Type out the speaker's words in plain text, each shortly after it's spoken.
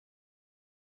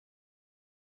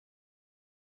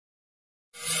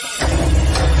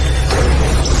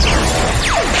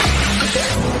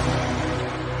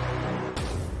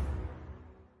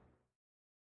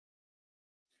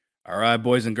All right,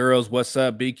 boys and girls, what's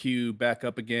up? BQ back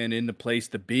up again in the place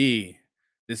to be.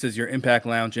 This is your Impact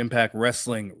Lounge Impact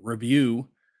Wrestling review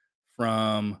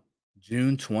from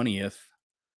June 20th,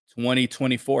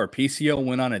 2024. PCO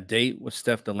went on a date with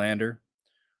Steph DeLander.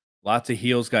 Lots of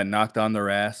heels got knocked on their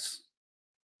ass.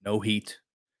 No heat.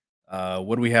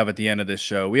 What do we have at the end of this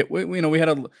show? We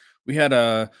had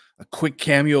a quick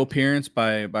cameo appearance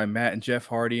by Matt and Jeff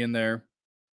Hardy in there.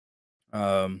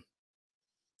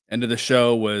 End of the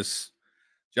show was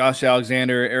Josh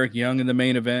Alexander, Eric Young in the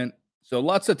main event. So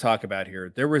lots to talk about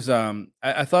here. There was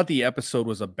I thought the episode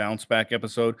was a bounce back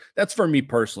episode. That's for me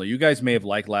personally. You guys may have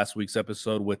liked last week's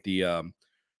episode with the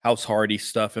House Hardy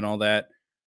stuff and all that.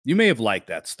 You may have liked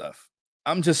that stuff.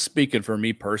 I'm just speaking for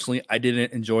me personally. I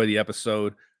didn't enjoy the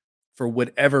episode for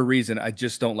whatever reason. I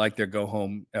just don't like their go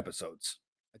home episodes.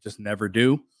 I just never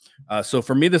do. So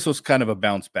for me, this was kind of a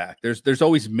bounce back. There's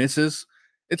always misses.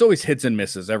 It's always hits and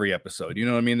misses every episode. You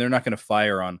know what I mean? They're not going to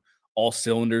fire on all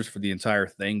cylinders for the entire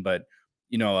thing, but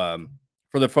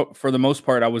for the most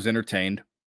part, I was entertained.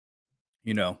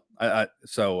 I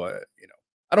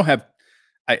don't have,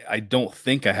 I don't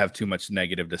think I have too much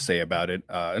negative to say about it.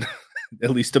 At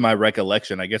least to my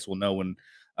recollection. I guess we'll know when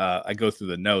I go through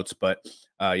the notes. But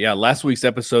yeah, last week's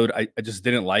episode, I just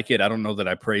didn't like it. I don't know that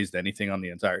I praised anything on the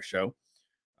entire show.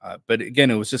 But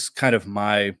again, it was just kind of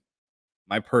my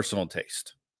personal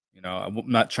taste. I'm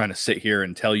not trying to sit here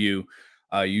and tell you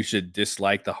you should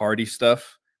dislike the Hardy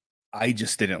stuff. I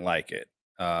just didn't like it.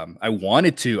 I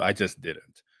wanted to, I just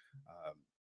didn't.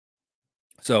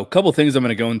 So a couple things I'm going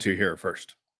to go into here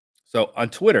first. So on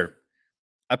Twitter,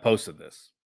 I posted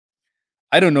this.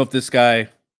 I don't know if this guy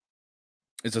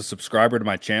is a subscriber to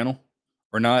my channel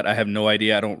or not. I have no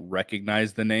idea. I don't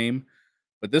recognize the name,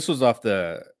 but this was off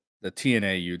the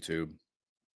TNA YouTube.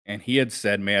 And he had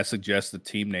said, may I suggest the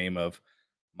team name of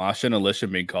Masha and Alicia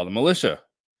being called the Militia?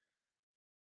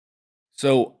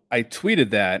 So I tweeted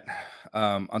that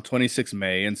on 26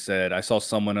 May and said, I saw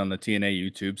someone on the TNA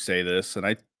YouTube say this, and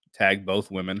I tagged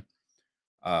both women.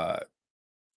 Lisha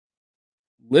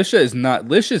is not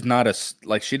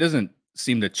like, she doesn't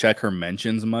seem to check her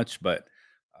mentions much, but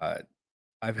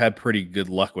I've had pretty good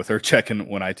luck with her checking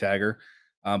when I tag her.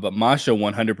 But Masha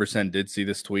 100% did see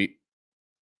this tweet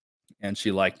and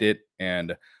she liked it.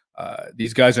 And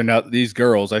these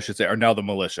girls, I should say, are now the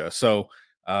Militia. So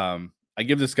I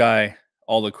give this guy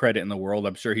all the credit in the world.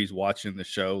 I'm sure he's watching the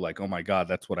show like, oh my God,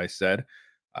 that's what I said.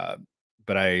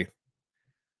 But I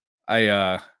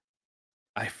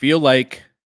feel like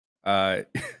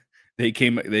they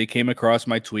came across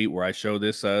my tweet where I show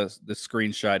this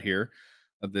screenshot here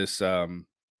of this young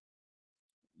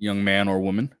man or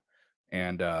woman,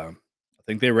 and I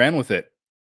think they ran with it.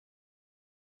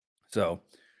 So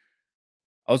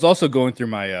I was also going through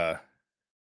my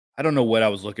I don't know what I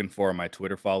was looking for in my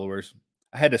Twitter followers.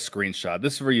 I had a screenshot.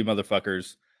 This is for you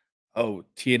motherfuckers. Oh,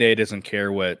 TNA doesn't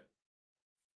care what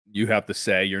you have to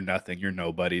say. You're nothing. You're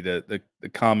nobody. The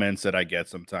comments that I get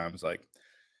sometimes, like,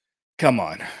 come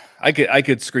on. I could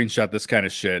screenshot this kind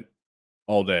of shit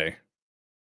all day.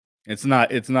 It's not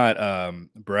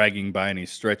bragging by any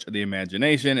stretch of the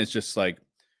imagination. It's just like,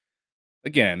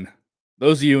 again,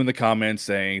 those of you in the comments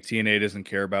saying TNA doesn't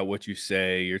care about what you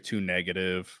say, you're too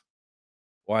negative.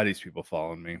 Why are these people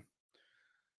following me?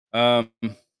 Yeah,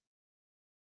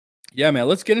 man,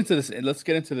 let's get into this. Let's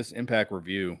get into this Impact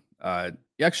review.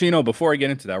 Actually, before I get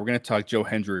into that, we're going to talk Joe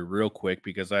Hendry real quick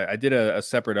because I did a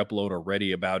separate upload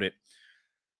already about it.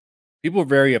 People are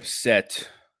very upset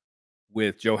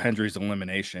with Joe Hendry's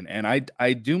elimination, and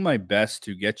I do my best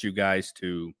to get you guys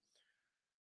to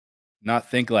not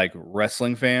think like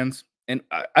wrestling fans. And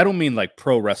I don't mean like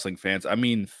pro wrestling fans. I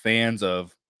mean fans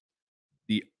of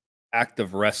the act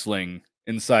of wrestling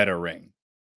inside a ring.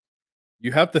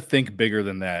 You have to think bigger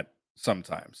than that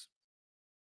sometimes.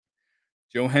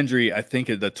 Joe Hendry, I think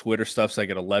the Twitter stuff's like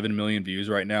at 11 million views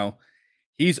right now.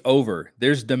 He's over.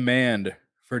 There's demand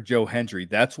for Joe Hendry.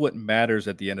 That's what matters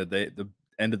at the end of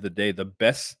the day. The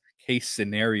best case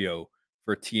scenario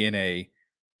for TNA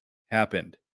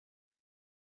happened.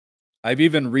 I've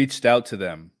even reached out to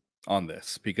them on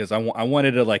this because I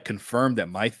wanted to like confirm that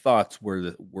my thoughts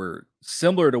were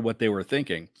similar to what they were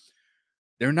thinking.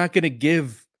 They're not going to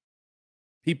give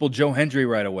people Joe Hendry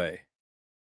right away.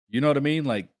 You know what I mean?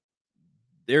 Like,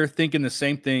 they're thinking the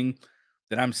same thing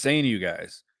that I'm saying to you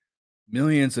guys.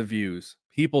 Millions of views,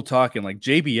 people talking. Like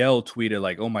JBL tweeted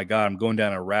like, oh my God, I'm going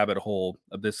down a rabbit hole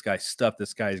of this guy's stuff.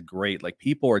 This guy's great. Like,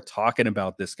 people are talking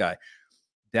about this guy.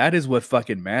 That is what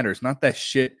fucking matters, not that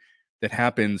shit that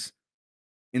happens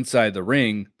inside the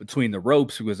ring between the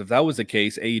ropes. Because if that was the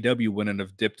case, AEW wouldn't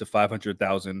have dipped to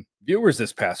 500,000 viewers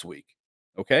this past week.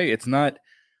 Okay, it's not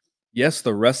Yes,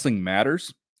 the wrestling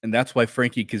matters, and that's why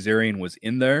Frankie Kazarian was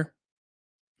in there.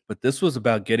 But this was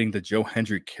about getting the Joe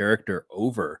Hendry character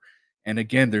over. And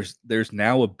again, there's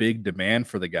now a big demand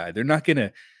for the guy. They're not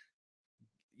gonna,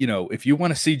 if you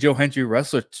want to see Joe Hendry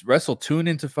wrestle, tune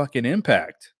into fucking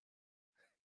Impact.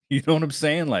 You know what I'm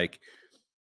saying? Like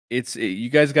you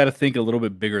guys got to think a little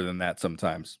bit bigger than that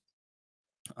sometimes.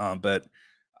 But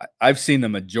I've seen the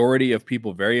majority of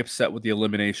people very upset with the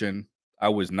elimination. I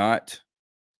was not.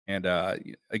 And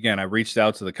again, I reached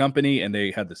out to the company and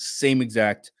they had the same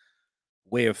exact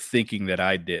way of thinking that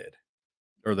I did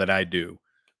or that I do.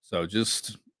 So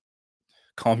just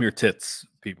calm your tits,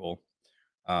 people.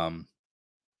 Um,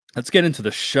 let's get into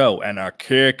the show and our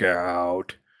kick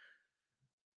out.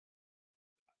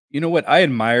 You know what? I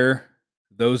admire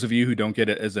those of you who don't get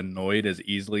as annoyed as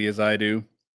easily as I do.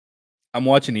 I'm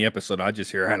watching the episode. I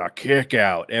just hear and a kick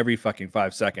out every fucking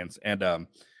 5 seconds. And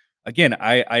again,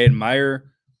 I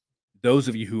admire those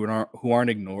of you who aren't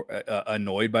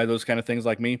annoyed by those kind of things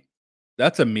like me.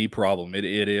 That's a me problem. It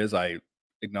is. I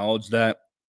acknowledge that.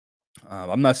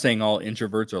 I'm not saying all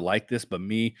introverts are like this, but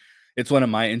me, it's one of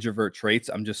my introvert traits.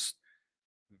 I'm just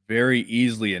very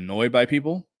easily annoyed by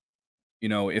people.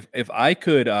 If I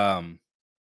could,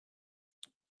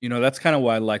 that's kind of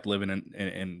why I like living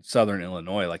in Southern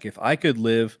Illinois. Like, if I could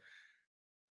live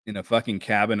in a fucking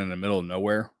cabin in the middle of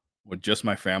nowhere with just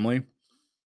my family,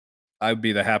 I'd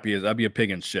be the happiest. I'd be a pig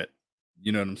in shit.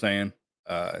 You know what I'm saying?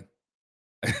 Uh,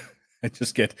 I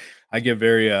just I get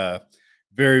very,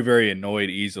 very, very annoyed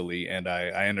easily, and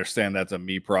I understand that's a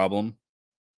me problem.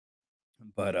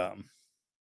 But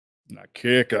not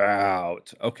kick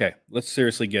out. Okay, let's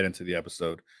seriously get into the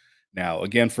episode. Now,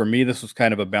 again, for me, this was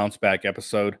kind of a bounce back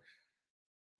episode.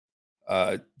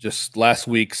 Just last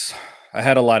week's, I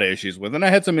had a lot of issues with, and I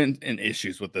had some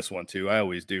issues with this one too. I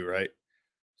always do, right?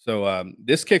 So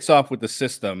this kicks off with the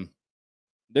system.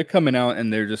 They're coming out,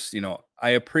 and they're just,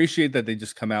 I appreciate that they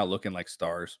just come out looking like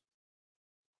stars.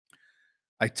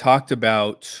 I talked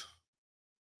about,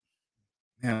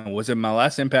 man, was it my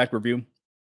last Impact review?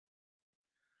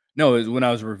 No, it was when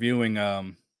I was reviewing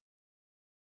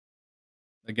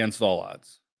Against All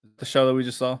Odds, the show that we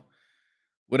just saw,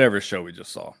 whatever show we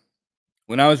just saw.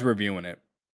 When I was reviewing it,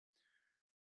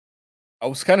 I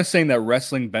was kind of saying that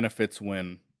wrestling benefits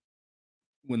when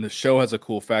the show has a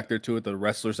cool factor to it, the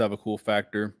wrestlers have a cool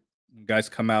factor. Guys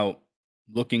come out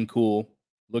looking cool,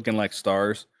 looking like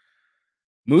stars.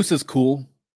 Moose is cool.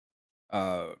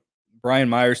 Uh, Brian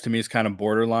Myers to me is kind of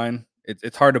borderline.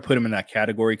 It's hard to put him in that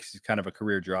category because he's kind of a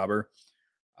career jobber.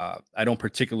 I don't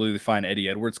particularly find Eddie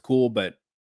Edwards cool, but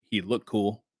he looked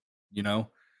cool, you know.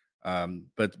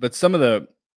 But some of the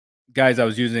guys I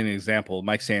was using an example,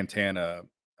 Mike Santana,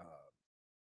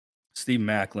 Steve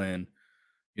Macklin,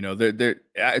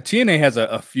 TNA has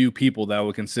a few people that I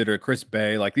would consider Chris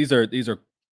Bay. Like these are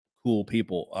cool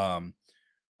people.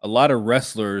 A lot of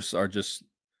wrestlers are just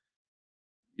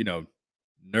you know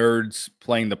nerds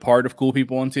playing the part of cool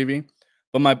people on TV.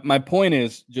 But my point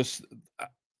is just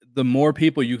the more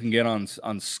people you can get on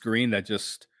screen that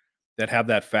have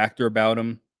that factor about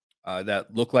them,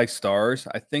 that look like stars,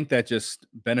 I think that just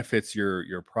benefits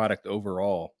your product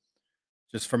overall,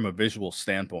 just from a visual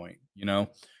standpoint.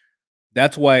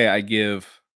 That's why I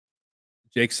give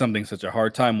Jake something such a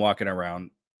hard time walking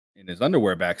around in his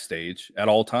underwear backstage at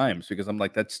all times because I'm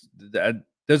like, that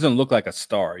doesn't look like a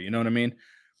star. You know what I mean?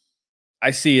 I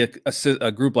see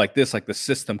a group like this, like the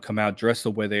system, come out dressed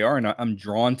the way they are, and I'm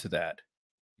drawn to that.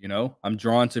 I'm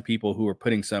drawn to people who are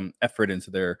putting some effort into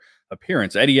their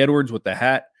appearance. Eddie Edwards with the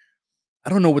hat.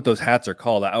 I don't know what those hats are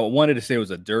called. I wanted to say it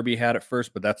was a derby hat at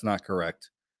first, but that's not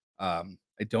correct. I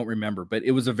don't remember, but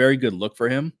it was a very good look for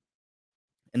him,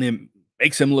 and it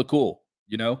makes him look cool.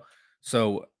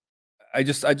 So I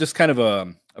just kind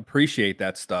of appreciate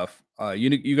that stuff.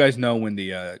 You guys know when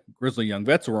the Grizzly Young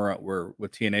Vets were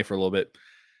with TNA for a little bit,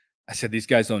 I said these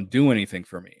guys don't do anything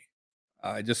for me.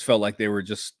 I just felt like they were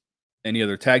just any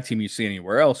other tag team you see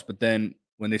anywhere else. But then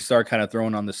when they start kind of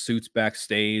throwing on the suits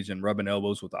backstage and rubbing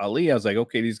elbows with Ali, I was like,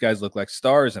 okay, these guys look like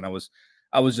stars, and I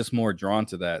was just more drawn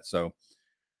to that. So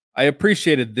I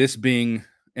appreciated this being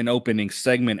an opening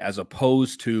segment as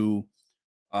opposed to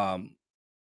a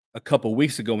couple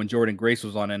weeks ago when Jordan Grace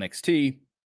was on NXT,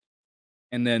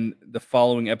 and then the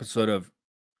following episode of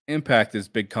Impact is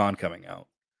Big Con coming out.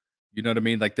 You know what I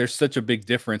mean? Like there's such a big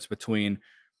difference between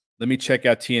let me check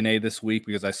out TNA this week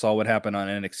because I saw what happened on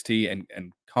NXT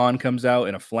and Con comes out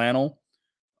in a flannel,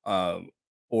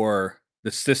 or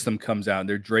the system comes out and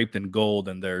they're draped in gold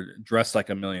and they're dressed like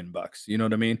 $1,000,000. You know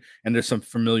what I mean? And there's some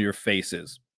familiar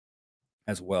faces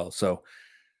as well. So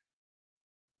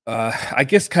I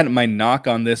guess kind of my knock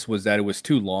on this was that it was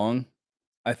too long.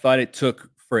 I thought it took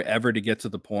forever to get to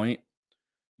the point.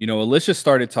 You know, Alicia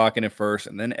started talking at first,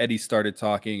 and then Eddie started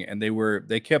talking, and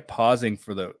they kept pausing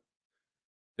for the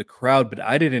crowd, but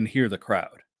I didn't hear the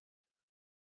crowd.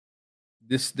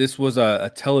 This was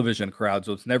a television crowd,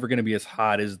 so it's never gonna be as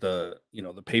hot as the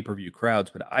pay-per-view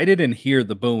crowds, but I didn't hear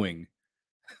the booing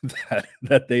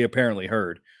that they apparently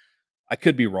heard. I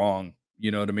could be wrong,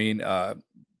 you know what I mean? The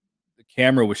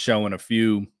camera was showing a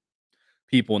few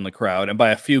people in the crowd, and by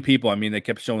a few people, I mean they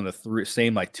kept showing the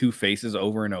same, like, 2 faces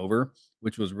over and over,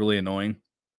 which was really annoying.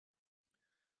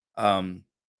 Um,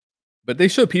 but they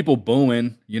showed people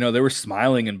booing, they were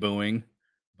smiling and booing,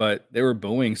 but they were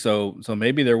booing, so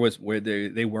maybe there was where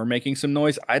they were making some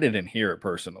noise. I didn't hear it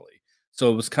personally.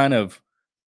 So it was kind of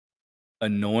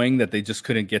annoying that they just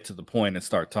couldn't get to the point and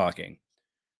start talking.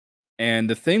 And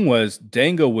the thing was,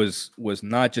 Dango was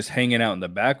not just hanging out in the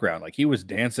background, like, he was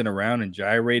dancing around and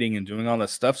gyrating and doing all that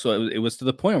stuff, so it was to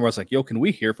the point where I was like, "Yo, can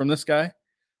we hear from this guy?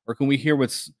 Or can we hear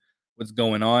what's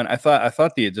going on?" I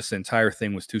thought the just entire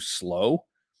thing was too slow.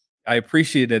 I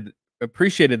appreciated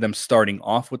them starting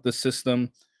off with the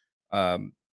system,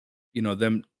 um,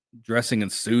 them dressing in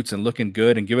suits and looking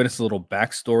good and giving us a little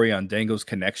backstory on Dango's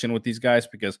connection with these guys,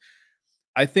 because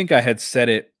I think I had said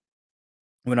it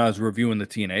when I was reviewing the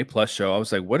TNA Plus show. I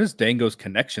was like, "What is Dango's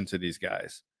connection to these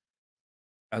guys?"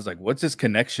 I was like, "What's his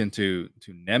connection to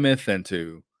Nemeth and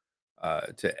to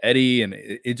Eddie?" And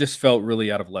it just felt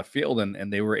really out of left field,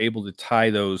 and they were able to tie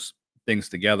those things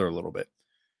together a little bit.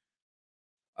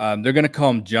 They're gonna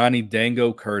call him Johnny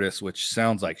Dango Curtis, which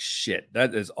sounds like shit.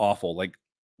 That is awful. Like,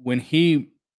 when he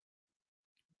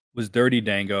was Dirty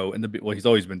Dango well, he's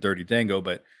always been Dirty Dango,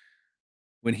 but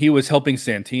when he was helping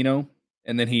Santino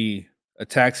and then he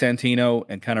attacked Santino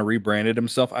and kind of rebranded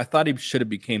himself, I thought he should have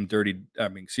became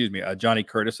Johnny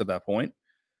Curtis at that point.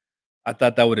 I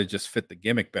thought that would have just fit the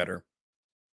gimmick better.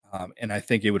 And I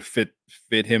think it would fit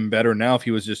him better now if he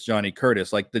was just Johnny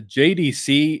Curtis. Like, the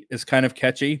JDC is kind of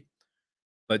catchy,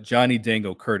 but Johnny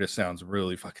Dango Curtis sounds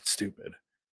really fucking stupid.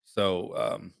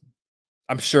 So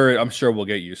I'm sure we'll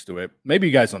get used to it. Maybe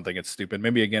you guys don't think it's stupid.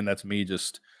 Maybe again that's me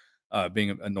just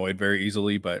being annoyed very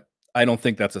easily. But I don't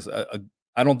think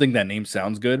I don't think that name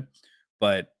sounds good.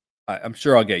 But I'm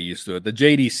sure I'll get used to it. The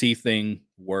JDC thing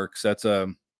works. That's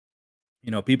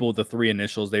people with the 3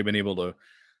 initials. They've been able to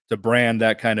brand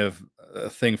that kind of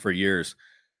thing for years.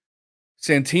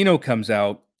 Santino comes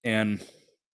out and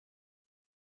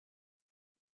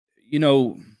you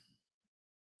know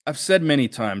I've said many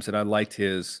times that I liked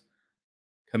his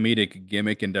comedic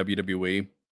gimmick in WWE.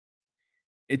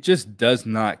 It just does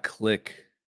not click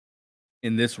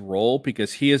in this role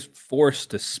because he is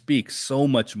forced to speak so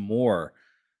much more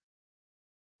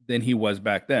than he was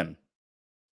back then.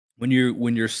 When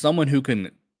you're someone who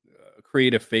can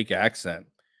create a fake accent,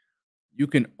 you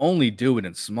can only do it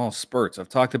in small spurts. I've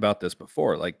talked about this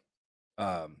before. Like,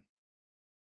 um,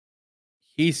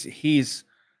 he's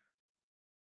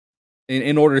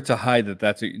in order to hide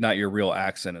that not your real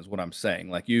accent is what I'm saying.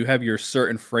 Like, you have your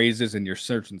certain phrases and your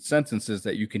certain sentences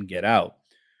that you can get out,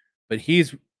 but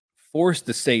he's forced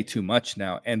to say too much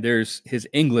now, and there's his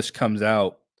English comes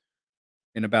out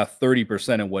in about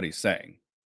 30% of what he's saying.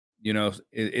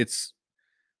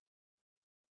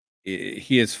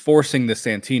 He is forcing the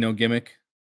Santino gimmick.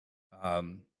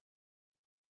 Um,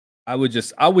 I would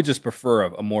just prefer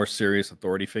a more serious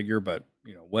authority figure, but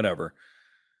whatever.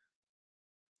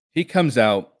 He comes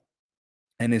out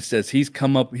and it says he's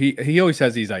come up. He always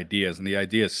has these ideas, and the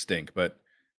ideas stink, but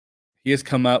he has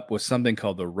come up with something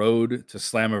called the Road to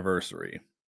Slammiversary.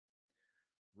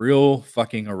 Real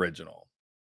fucking original.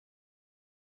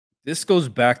 This goes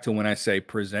back to when I say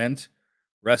present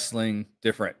wrestling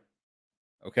different.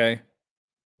 Okay?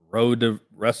 Road to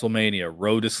WrestleMania,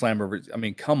 road to Slammiversary. I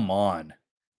mean, come on.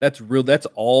 That's real. That's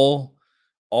all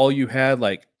you had.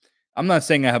 Like, I'm not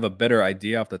saying I have a better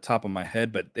idea off the top of my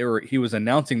head, but he was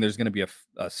announcing there's going to be a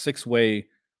 6-way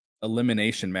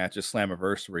elimination match at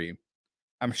Slammiversary.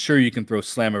 I'm sure you can throw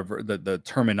the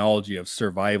terminology of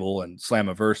survival and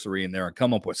Slammiversary in there and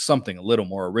come up with something a little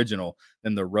more original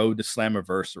than the road to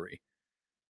Slammiversary.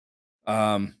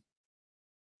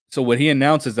 So what he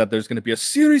announced is that there's going to be a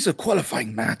series of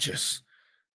qualifying matches,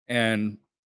 and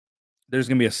there's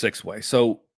going to be a 6-way.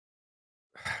 So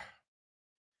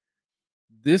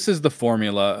this is the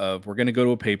formula of we're going to go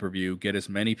to a pay-per-view, get as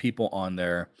many people on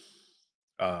there.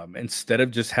 Instead of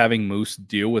just having Moose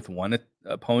deal with one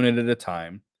opponent at a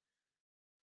time.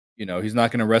 He's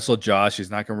not going to wrestle Josh. He's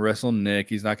not going to wrestle Nick.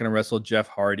 He's not going to wrestle Jeff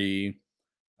Hardy.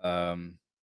 Not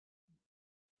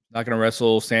going to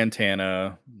wrestle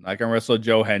Santana. Not going to wrestle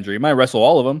Joe Hendry. He might wrestle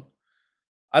all of them.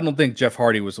 I don't think Jeff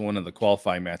Hardy was one of the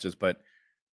qualifying matches, but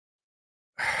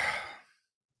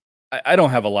I don't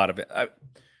have a lot of it.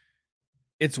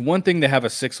 It's one thing to have a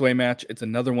six-way match. It's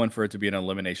another one for it to be an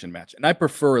elimination match. And I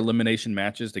prefer elimination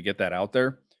matches to get that out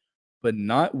there, but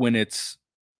not when it's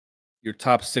your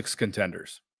top six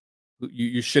contenders.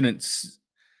 You shouldn't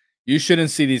you shouldn't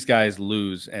see these guys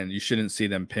lose, and you shouldn't see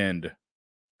them pinned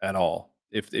at all.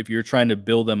 If you're trying to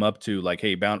build them up to like,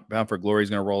 hey, Bound for Glory is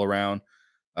going to roll around.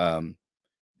 Um,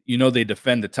 they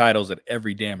defend the titles at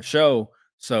every damn show.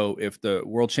 So if the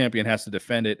world champion has to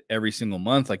defend it every single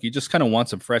month, like you just kind of want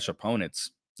some fresh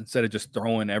opponents instead of just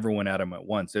throwing everyone at them at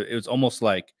once. It was almost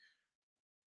like,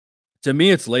 to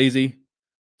me, it's lazy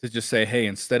to just say, hey,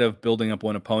 instead of building up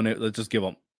one opponent, let's just give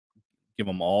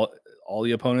them all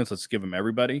the opponents. Let's give them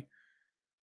everybody.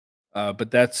 But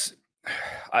that's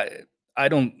I I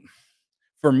don't.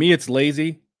 For me, it's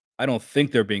lazy. I don't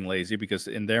think they're being lazy because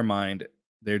in their mind,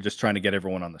 they're just trying to get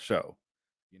everyone on the show.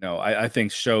 I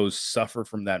think shows suffer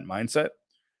from that mindset.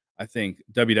 I think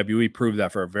WWE proved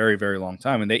that for a very, very long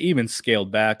time. And they even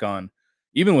scaled back on,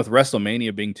 even with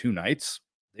WrestleMania being 2 nights,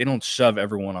 they don't shove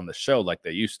everyone on the show like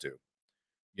they used to,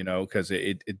 because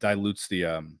it dilutes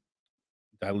the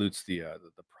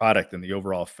product and the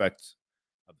overall effect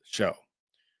of the show.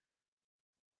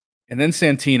 And then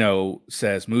Santino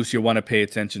says, Moose, you want to pay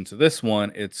attention to this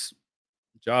one. It's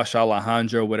Josh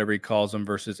Alejandro, whatever he calls him,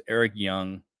 versus Eric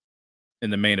Young in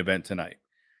the main event tonight.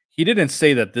 He didn't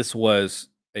say that this was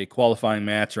a qualifying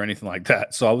match or anything like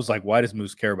that. So I was like, why does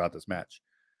Moose care about this match?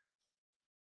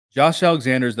 Josh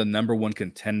Alexander is the #1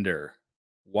 contender.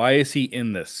 Why is he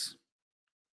in this?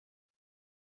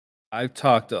 I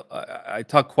talked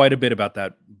quite a bit about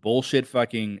that bullshit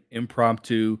fucking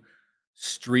impromptu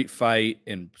street fight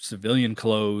in civilian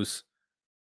clothes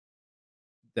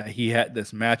that he had,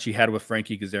 this match he had with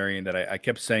Frankie Kazarian that I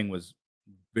kept saying was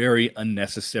very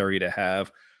unnecessary to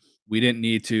have. We didn't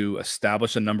need to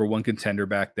establish a #1 contender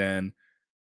back then.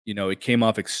 It came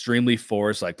off extremely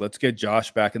forced. Like, let's get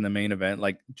Josh back in the main event.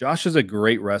 Like, Josh is a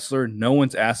great wrestler. No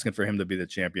one's asking for him to be the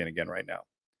champion again right now.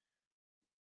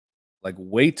 Like,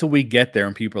 wait till we get there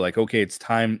and people are like, okay, it's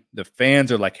time. The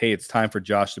fans are like, hey, it's time for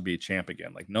Josh to be a champ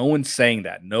again. Like, no one's saying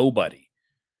that. Nobody.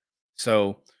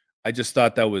 So I just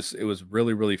thought it was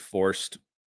really, really forced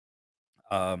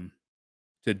to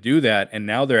do that. And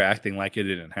now they're acting like it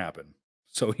didn't happen.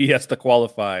 So he has to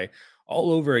qualify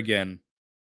all over again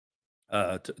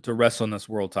to wrestle in this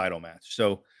world title match.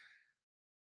 So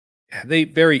they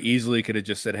very easily could have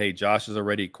just said, hey, Josh is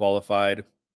already qualified.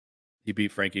 He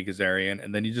beat Frankie Kazarian,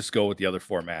 and then you just go with the other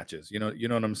 4 matches. You know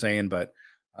what I'm saying? But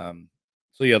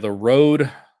so yeah, the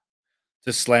road to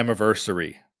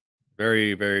Slammiversary.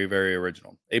 Very, very, very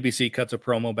original. ABC cuts a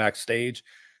promo backstage.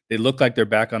 They look like they're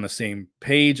back on the same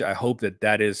page. I hope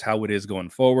that is how it is going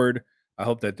forward. I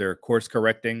hope that they're course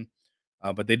correcting.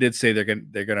 But they did say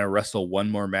they're gonna wrestle one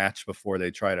more match before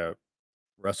they try to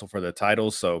wrestle for the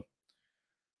titles. So,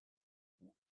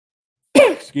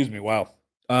 excuse me. Wow.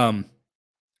 Um,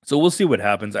 so we'll see what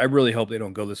happens. I really hope they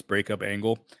don't go this breakup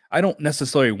angle. I don't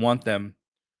necessarily want them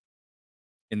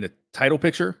in the title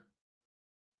picture.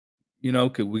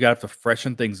 'Cause we got to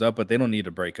freshen things up, but they don't need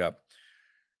to break up.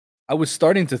 I was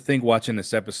starting to think watching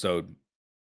this episode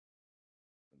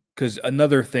because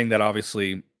another thing that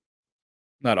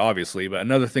not obviously, but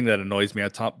another thing that annoys me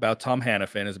about Tom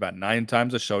Hannafin is about 9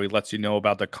 times a show he lets you know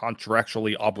about the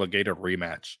contractually obligated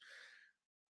rematch.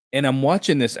 And I'm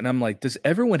watching this and I'm like, does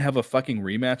everyone have a fucking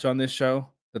rematch on this show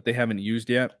that they haven't used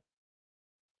yet?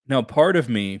 Now, part of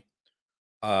me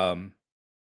um,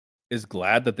 is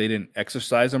glad that they didn't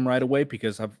exercise them right away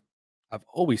because I've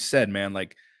always said, man,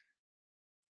 like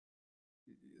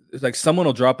it's like someone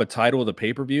will drop a title of the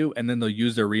pay-per-view and then they'll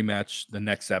use their rematch the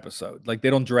next episode. Like they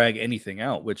don't drag anything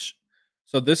out, which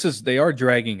so they are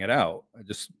dragging it out. I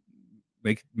just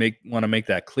make want to make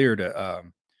that clear to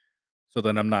so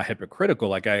that I'm not hypocritical.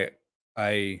 Like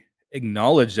I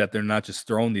acknowledge that they're not just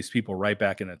throwing these people right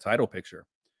back in the title picture.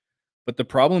 But the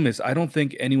problem is I don't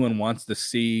think anyone wants to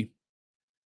see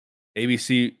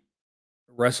ABC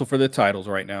wrestle for the titles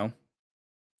right now.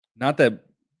 Not that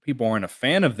people aren't a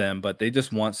fan of them, but they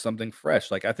just want something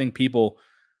fresh. Like I think people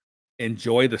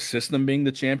enjoy the system being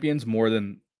the champions more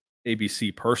than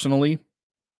ABC personally.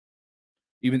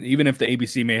 Even if the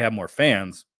ABC may have more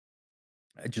fans,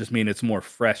 I just mean it's more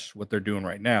fresh what they're doing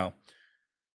right now.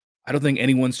 I don't think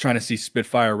anyone's trying to see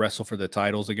Spitfire wrestle for the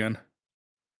titles again.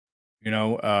 You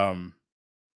know,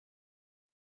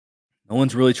 no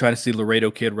one's really trying to see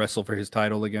Laredo Kid wrestle for his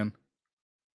title again.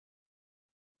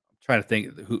 I'm trying to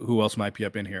think who else might be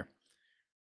up in here.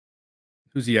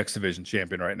 Who's the X Division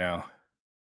champion right now?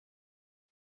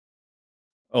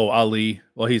 Oh, Ali.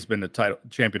 Well, he's been the title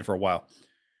champion for a while.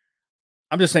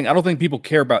 I'm just saying I don't think people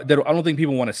care about that. I don't think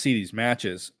people want to see these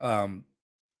matches.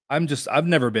 I've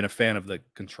never been a fan of the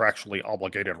contractually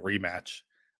obligated rematch.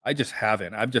 I just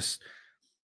haven't.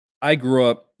 I grew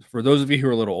up, for those of you who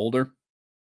are a little older,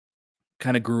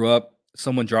 kind of grew up,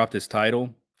 someone dropped his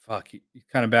title. Fuck, he's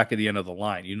kind of back at the end of the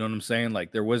line. You know what I'm saying?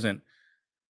 Like there wasn't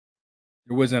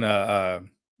a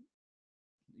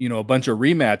bunch of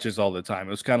rematches all the time.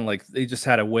 It was kind of like they just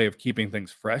had a way of keeping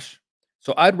things fresh.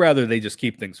 So I'd rather they just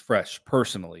keep things fresh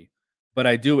personally. But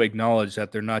I do acknowledge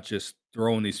that they're not just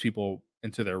throwing these people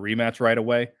into their rematch right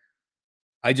away.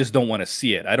 I just don't want to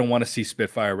see it. I don't want to see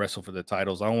Spitfire wrestle for the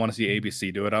titles. I don't want to see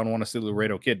ABC do it. I don't want to see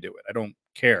Laredo Kid do it. I don't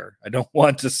care. I don't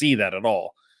want to see that at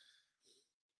all.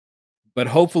 But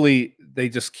hopefully they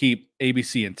just keep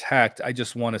ABC intact. I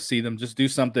just want to see them just do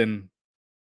something,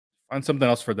 find something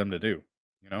else for them to do,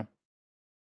 you know?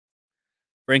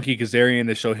 Frankie Kazarian,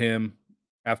 they show him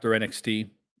after NXT,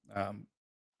 um,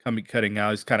 cutting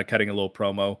out. He's kind of cutting a little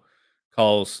promo,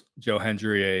 calls Joe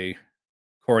Hendry a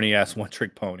corny ass one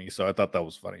trick pony. So I thought that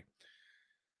was funny.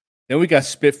 Then we got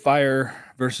Spitfire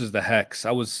versus the Hex.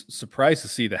 I was surprised to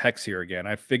see the Hex here again.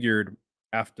 I figured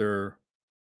after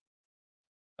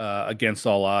Against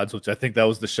All Odds, which I think that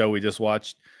was the show we just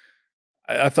watched,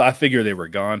 I figured they were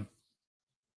gone.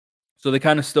 So they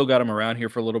kind of still got him around here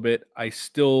for a little bit. I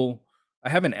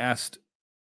haven't asked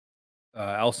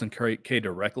Allison K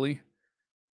directly.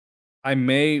 I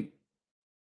may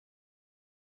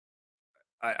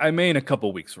in a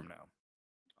couple weeks from now.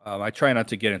 I try not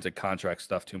to get into contract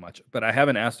stuff too much, but I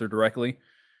haven't asked her directly.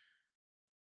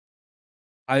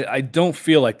 I don't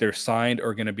feel like they're signed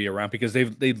or going to be around because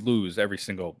they lose every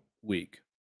single week.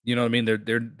 You know what I mean?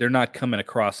 They're not coming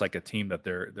across like a team that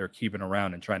they're keeping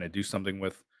around and trying to do something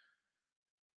with,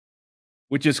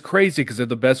 which is crazy because they're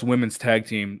the best women's tag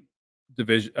team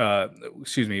division.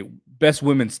 Excuse me, best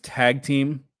women's tag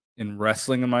team in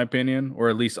wrestling, in my opinion, or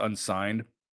at least unsigned.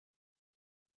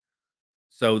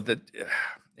 So that,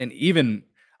 and even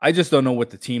I just don't know what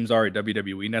the teams are at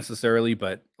WWE necessarily,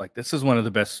 but like this is one of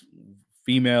the best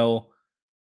female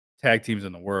tag teams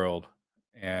in the world,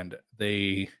 and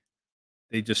they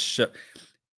just show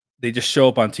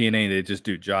up on TNA and they just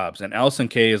do jobs. And Allison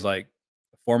Kay is like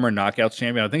a former Knockouts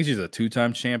champion. I think she's a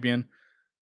 2-time champion.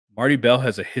 Marty Bell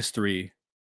has a history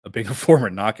of being a former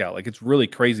Knockout. Like it's really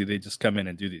crazy they just come in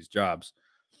and do these jobs.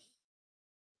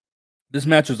 This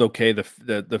match was okay.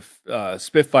 The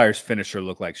Spitfire's finisher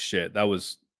looked like shit.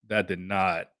 That did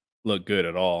not look good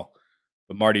at all.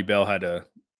 But Marty Bell had to.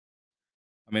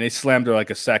 I mean, they slammed her like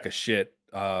a sack of shit,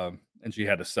 and she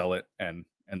had to sell it. And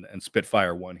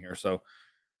Spitfire won here. So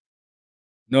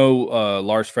no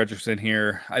Lars Fredrickson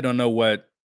here. I don't know what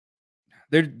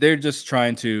they're just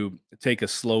trying to take a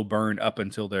slow burn up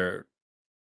until their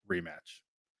rematch,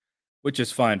 which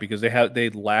is fine because they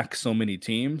lack so many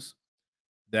teams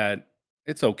that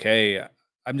it's okay.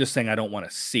 I'm just saying I don't want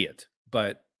to see it.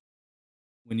 But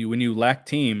when you lack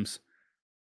teams,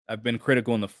 I've been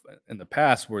critical in the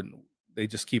past where they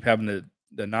just keep having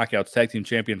the Knockouts tag team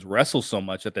champions wrestle so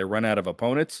much that they run out of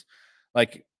opponents.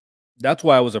 Like that's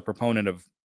why I was a proponent of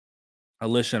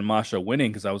Alicia and Masha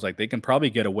winning, because I was like, they can probably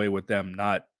get away with them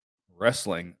not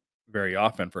wrestling very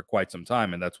often for quite some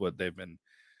time, and that's what they've been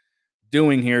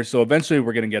doing here. So eventually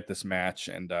we're going to get this match,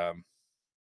 and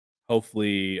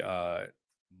hopefully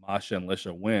Masha and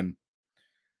Alicia win.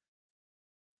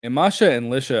 And Masha and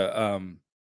Alicia,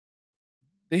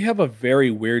 they have a very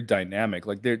weird dynamic.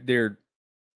 Like they're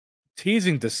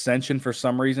teasing dissension for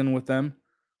some reason with them,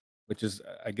 which is,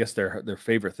 I guess, their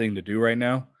favorite thing to do right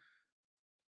now.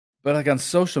 But like on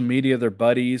social media, they're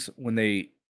buddies. When they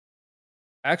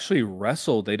actually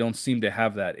wrestle, they don't seem to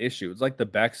have that issue. It's like the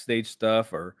backstage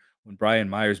stuff, or when Brian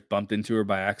Myers bumped into her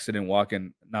by accident,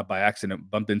 not by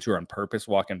accident, bumped into her on purpose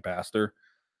walking past her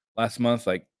last month.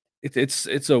 Like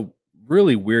it's a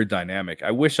really weird dynamic.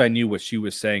 I wish I knew what she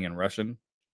was saying in Russian.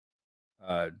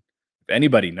 If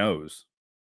anybody knows,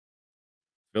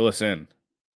 fill us in,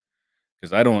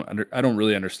 because I don't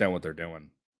really understand what they're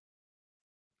doing.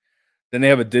 Then they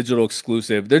have a digital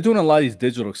exclusive. They're doing a lot of these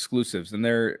digital exclusives, and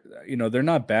they're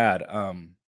not bad.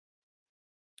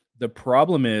 The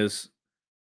problem is,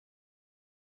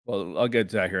 well, I'll get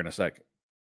to that here in a sec.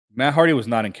 Matt Hardy was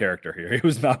not in character here. He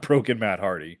was not broken Matt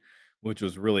Hardy, which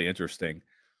was really interesting.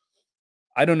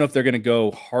 I don't know if they're going to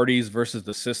go Hardys versus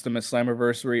the System at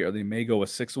Slammiversary, or they may go a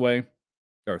 6-way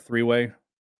or 3-way.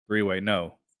 3-way,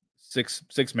 no. Six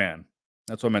man.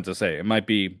 That's what I meant to say. It might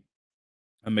be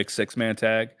a mixed 6-man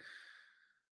tag.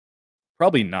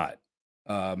 Probably not.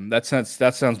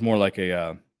 That sounds more like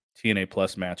a TNA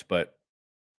Plus match, but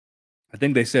I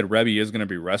think they said Rebby is going to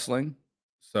be wrestling,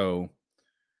 so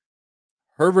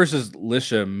Her versus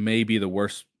Lisha may be the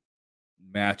worst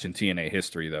match in TNA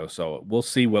history, though. So we'll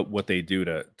see what they do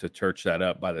to church that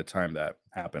up by the time that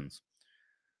happens.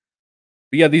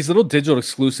 But yeah, these little digital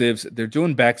exclusives, they're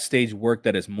doing backstage work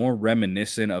that is more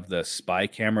reminiscent of the spy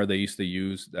camera they used to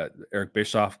use that Eric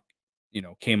Bischoff,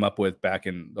 came up with back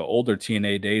in the older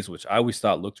TNA days, which I always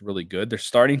thought looked really good. They're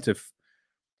starting to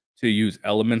use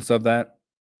elements of that.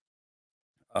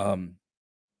 Um,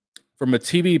 from a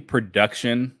TV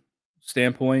production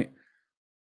standpoint,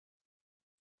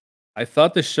 I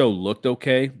thought the show looked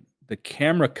okay. The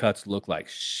camera cuts look like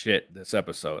shit this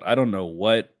episode. I don't know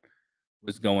what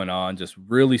was going on, just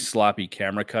really sloppy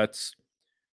camera cuts.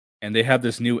 And they have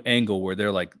this new angle where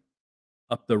they're like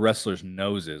up the wrestlers'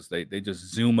 noses. They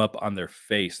just zoom up on their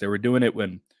face. They were doing it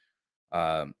when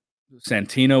um,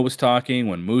 Santino was talking,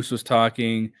 when Moose was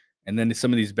talking, and then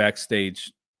some of these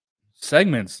backstage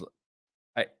segments.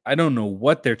 I don't know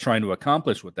what they're trying to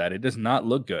accomplish with that. It does not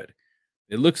look good.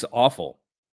 It looks awful.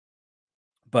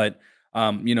 But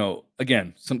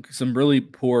again, some really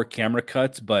poor camera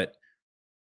cuts, but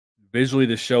visually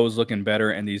the show is looking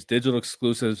better, and these digital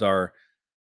exclusives are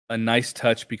a nice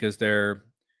touch because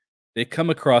they come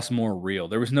across more real.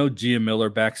 There was no Gia Miller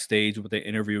backstage with the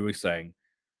interview saying,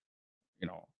 you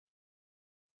know,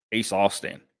 Ace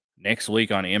Austin, next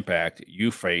week on Impact,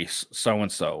 you face so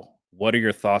and so. What are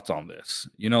your thoughts on this?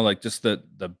 Like just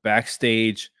the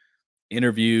backstage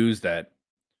interviews that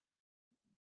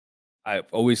I've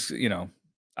always,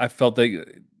 I felt like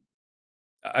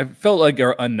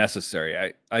are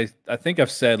unnecessary. I think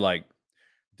I've said like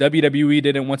WWE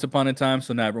did it once upon a time,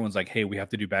 so now everyone's like, "Hey, we have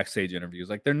to do backstage interviews."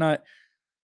 Like they're not.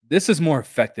 This is more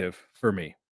effective for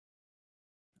me.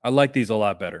 I like these a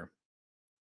lot better.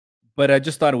 But I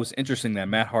just thought it was interesting that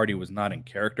Matt Hardy was not in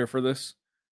character for this.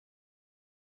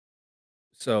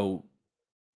 So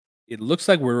it looks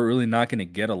like we're really not going to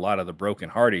get a lot of the Broken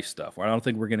Hardy stuff. I don't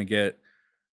think we're going to get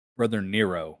Brother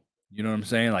Nero. You know what I'm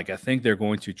saying? Like I think they're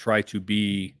going to try to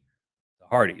be the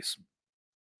Hardys.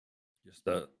 Just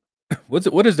the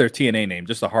what is their TNA name?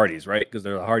 Just the Hardys, right? Because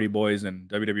they're the Hardy Boys in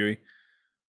WWE.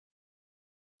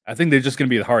 I think they're just going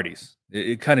to be the Hardys.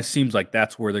 It kind of seems like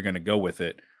that's where they're going to go with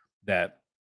it. That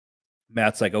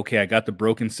Matt's like, okay, I got the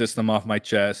broken system off my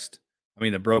chest. I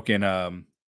mean, the broken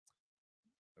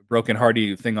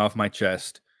Hardy thing off my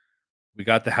chest. We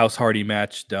got the House Hardy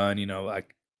match done.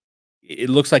 Like it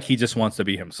looks like he just wants to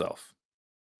be himself.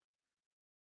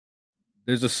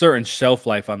 There's a certain shelf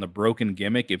life on the broken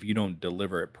gimmick if you don't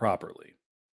deliver it properly.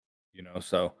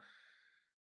 So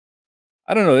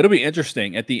I don't know. It'll be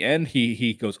interesting. At the end,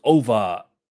 he goes over,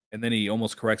 and then he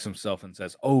almost corrects himself and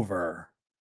says over.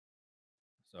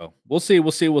 So we'll see.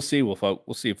 We'll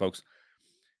see, folks.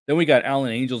 Then we got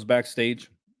Alan Angels backstage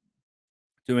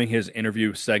doing his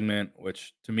interview segment,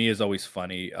 which to me is always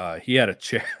funny. He had a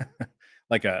chair,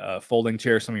 like a folding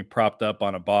chair, something propped up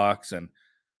on a box, and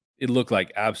it looked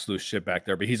like absolute shit back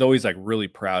there. But he's always like really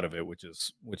proud of it, which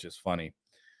is funny.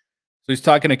 So he's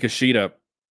talking to Kushida,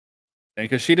 and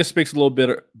Kushida speaks a little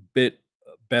bit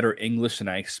better English than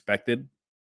I expected,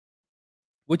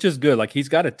 which is good. Like he's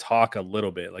got to talk a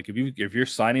little bit. Like if you're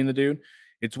signing the dude,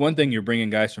 it's one thing you're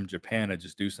bringing guys from Japan to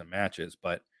just do some matches,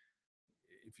 but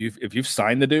if you've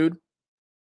signed the dude,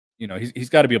 he's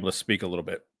got to be able to speak a little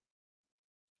bit.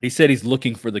 He said he's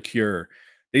looking for the cure.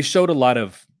 They showed a lot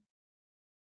of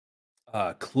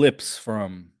clips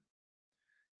from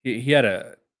he had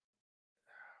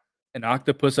an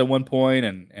octopus at one point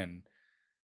and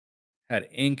had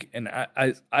ink, and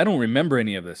I don't remember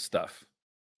any of this stuff.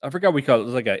 I forgot we call it. It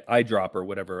was like an eyedropper or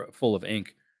whatever, full of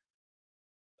ink.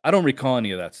 I don't recall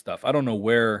any of that stuff. I don't know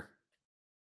where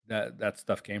that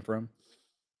stuff came from,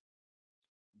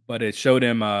 but it showed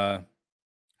him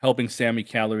helping Sammy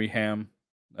Calorie Ham,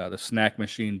 the snack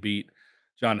machine, beat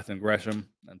Jonathan Gresham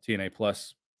on TNA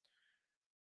Plus.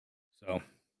 So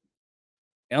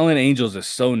Ellen Angels is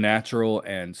so natural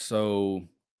and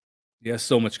he has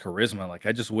so much charisma. Like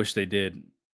I just wish they did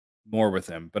more with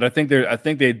him. But I think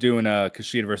they're doing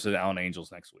Kushida versus Alan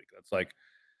Angels next week. That's like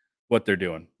what they're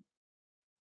doing.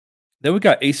 Then we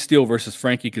got Ace Steel versus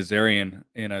Frankie Kazarian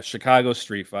in a Chicago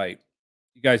street fight.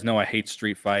 You guys know I hate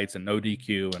street fights and no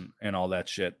DQ and all that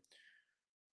shit.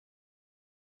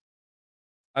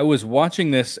 I was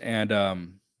watching this and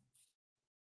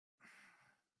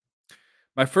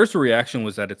my first reaction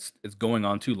was that it's going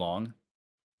on too long,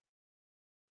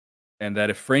 and that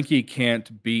if Frankie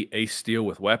can't beat Ace Steel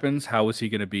with weapons, how is he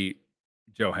going to beat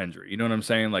Joe Hendry? You know what I'm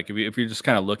saying? Like if you're just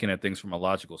kind of looking at things from a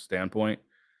logical standpoint,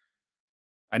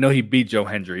 I know he beat Joe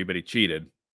Hendry, but he cheated.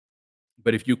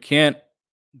 But if you can't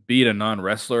beat a non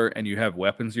wrestler and you have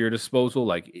weapons at your disposal,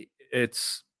 like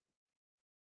it's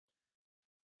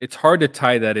it's hard to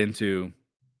tie that into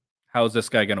how is this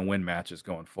guy going to win matches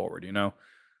going forward, you know?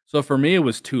 So for me, it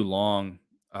was too long.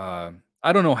 Uh,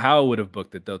 I don't know how I would have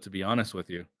booked it though, to be honest with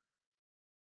you.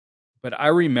 But I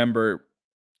remember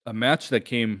a match uh,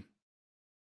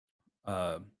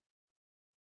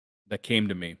 that came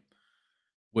to me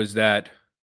was that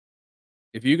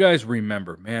if you guys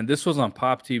remember, man, this was on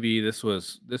Pop TV.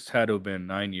 This had to have been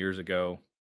 9 years ago.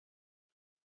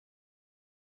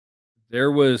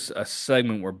 There was a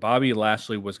segment where Bobby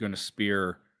Lashley was going to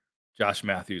spear Josh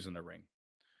Matthews in the ring,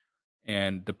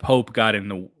 and the Pope got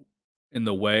in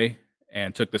the way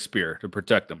and took the spear to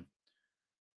protect him.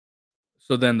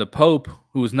 So then the Pope,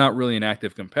 who was not really an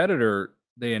active competitor,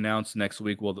 they announced next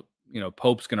week, well,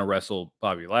 Pope's going to wrestle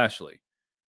Bobby Lashley,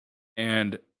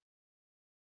 and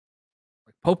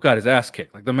like, Pope got his ass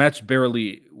kicked. Like the match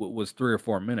barely was 3 or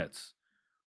 4 minutes,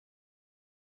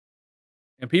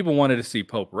 and people wanted to see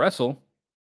Pope wrestle,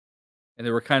 and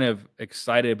they were kind of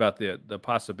excited about the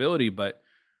possibility, but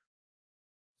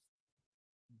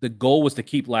the goal was to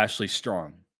keep Lashley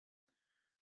strong,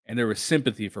 and there was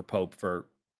sympathy for Pope for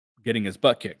getting his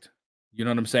butt kicked. You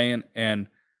know what I'm saying? And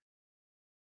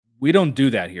we don't do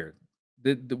that here.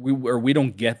 We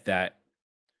don't get that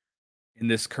in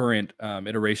this current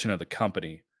iteration of the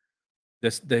company.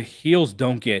 The heels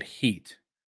don't get heat.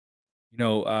 You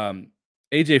know,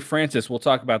 AJ Francis. We'll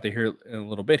talk about the here in a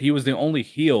little bit. He was the only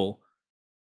heel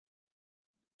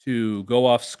to go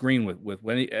off screen with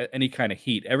any kind of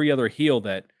heat. Every other heel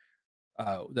that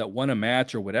won a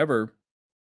match or whatever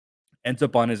ends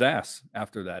up on his ass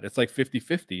after that. It's like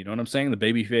 50-50, you know what I'm saying? The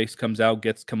babyface comes out,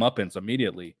 gets comeuppance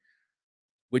immediately,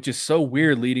 which is so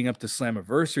weird leading up to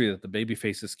Slammiversary that the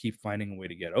babyfaces keep finding a way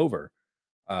to get over.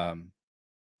 Um,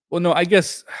 well, no, I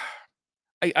guess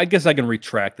I can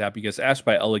retract that because Ash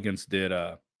by Elegance did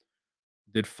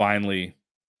finally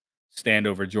stand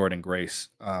over Jordan Grace.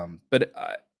 But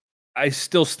I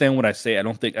still stand what I say.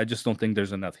 I just don't think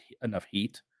there's enough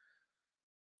heat.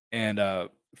 And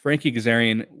Frankie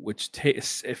Kazarian,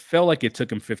 it felt like it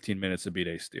took him 15 minutes to beat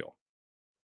Ace Steel.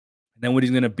 And then when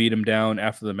he's going to beat him down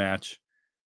after the match,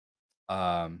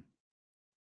 um,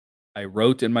 I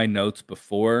wrote in my notes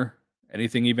before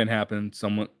anything even happened,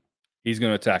 he's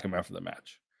going to attack him after the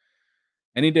match,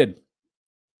 and he did.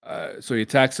 So he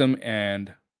attacks him,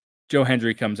 and Joe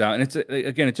Hendry comes out, and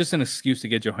it's just an excuse to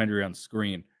get Joe Hendry on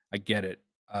screen. I get it,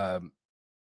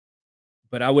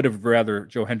 but I would have rather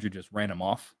Joe Hendry just ran him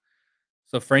off.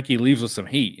 So Frankie leaves with some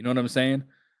heat. You know what I'm saying?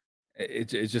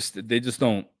 It's just they just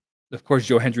don't. Of course,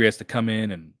 Joe Hendry has to come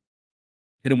in and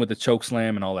hit him with the choke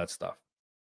slam and all that stuff.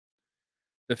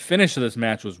 The finish of this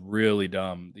match was really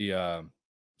dumb. The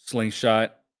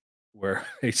slingshot where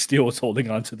Ace Steel was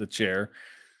holding onto the chair.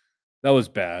 That was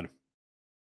bad.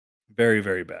 Very,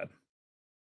 very bad.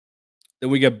 Then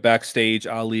we get backstage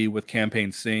Ali with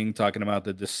Campaign Singh talking about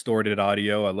the distorted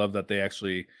audio. I love that they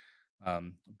actually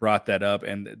brought that up,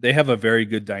 and they have a very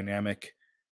good dynamic.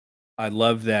 I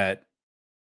love that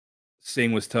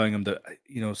Singh was telling him that,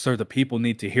 sir, the people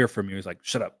need to hear from you. He's like,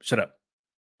 shut up, shut up.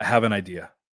 I have an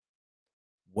idea.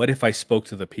 What if I spoke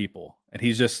to the people? And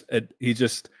he's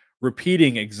just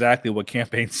repeating exactly what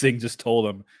Campaign Singh just told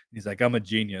him. He's like, I'm a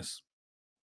genius.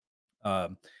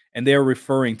 And they're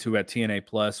referring to at TNA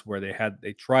Plus where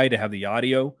they tried to have the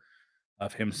audio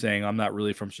of him saying, I'm not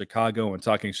really from Chicago and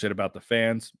talking shit about the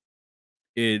fans.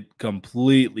 It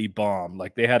completely bombed.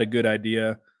 Like they had a good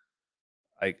idea.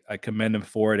 I commend him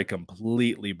for it. It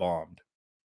completely bombed.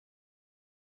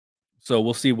 So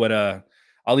we'll see what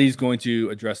Ali's going to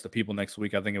address the people next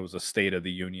week. I think it was a State of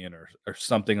the Union or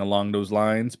something along those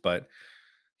lines, but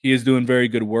he is doing very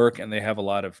good work and they have a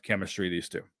lot of chemistry, these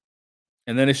two.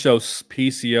 And then it shows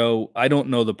PCO. I don't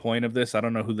know the point of this. I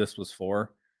don't know who this was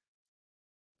for.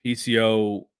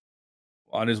 PCO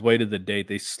on his way to the date,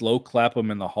 they slow clap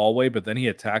him in the hallway, but then he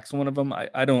attacks one of them.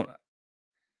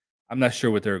 I'm not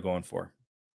sure what they were going for.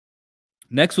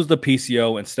 Next was the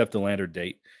PCO and Steph DeLander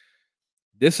date.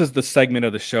 This is the segment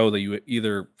of the show that you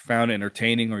either found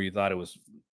entertaining or you thought it was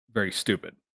very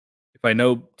stupid. If I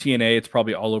know TNA, it's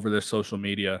probably all over their social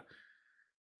media,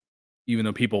 even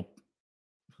though people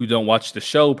who don't watch the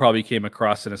show probably came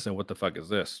across it and said, what the fuck is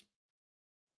this?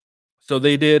 So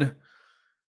they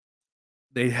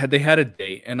had a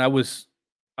date, and I was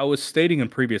stating in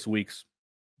previous weeks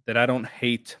that I don't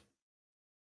hate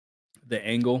the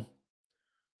angle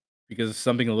because it's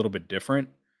something a little bit different.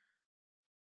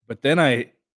 But then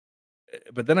I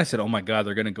said, "Oh my god,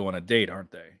 they're going to go on a date,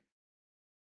 aren't they?"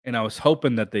 And I was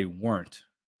hoping that they weren't.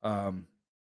 Um,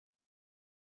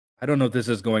 I don't know if this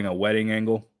is going a wedding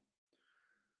angle.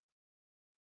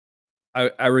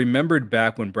 I remembered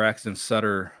back when Braxton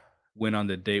Sutter went on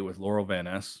the date with Laurel Van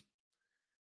Ness.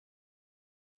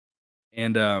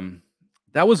 And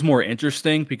that was more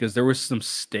interesting because there was some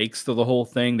stakes to the whole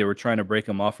thing. They were trying to break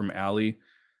him off from Allie.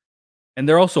 And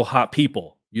they're also hot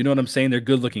people. You know what I'm saying? They're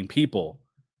good-looking people.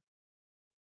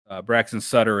 Braxton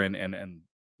Sutter and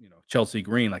Chelsea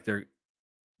Green, like the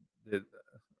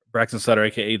Braxton Sutter,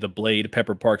 aka the Blade,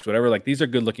 Pepper Parks, whatever. Like these are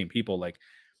good-looking people. Like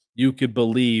you could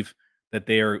believe that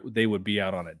they would be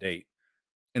out on a date,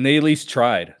 and they at least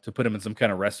tried to put him in some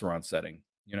kind of restaurant setting.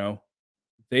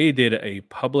 They did a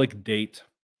public date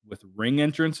with ring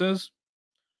entrances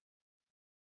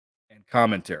and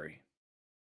commentary.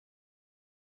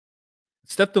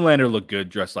 Steph DeLander looked good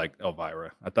dressed like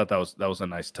Elvira. I thought that was a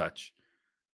nice touch.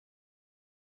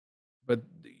 But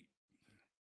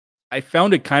I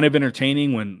found it kind of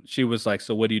entertaining when she was like,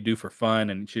 "So what do you do for fun?"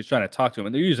 And she's trying to talk to him,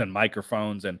 and they're using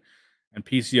microphones and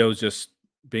PCO's just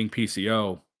being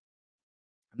PCO.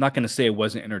 I'm not going to say it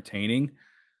wasn't entertaining,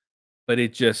 but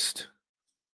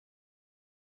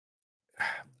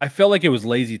I felt like it was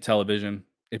lazy television.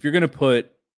 If you're going to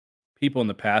put people in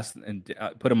the past and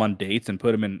put them on dates and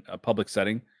put them in a public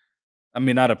setting, I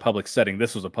mean, not a public setting.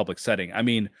 This was a public setting. I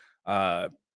mean, uh,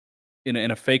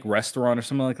 in a fake restaurant or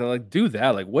something like that. Like, do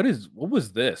that. Like, what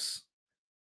was this?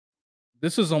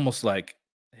 This is almost like,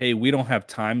 hey, we don't have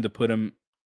time to put him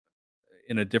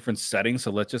in a different setting,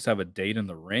 so let's just have a date in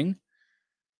the ring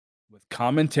with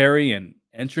commentary and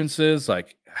entrances.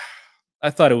 Like,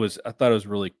 I thought it was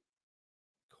really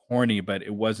corny, but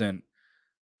it wasn't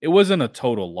a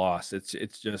total loss.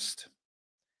 It's just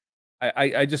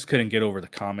I just couldn't get over the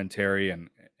commentary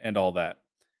and all that.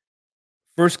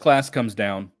 First class comes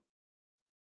down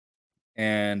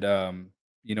and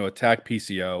attack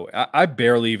PCO. I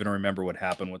barely even remember what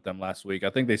happened with them last week. I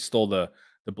think they stole the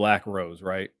Black Rose,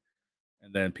 right?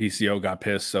 And then PCO got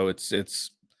pissed, so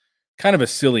it's kind of a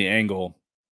silly angle.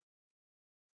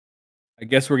 I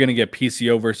guess we're gonna get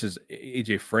PCO versus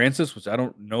AJ Francis, which I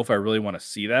don't know if I really want to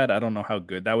see that. I don't know how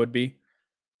good that would be.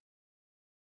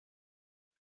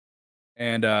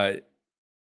 And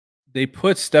they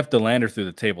put Steph DeLander through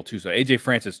the table too. So AJ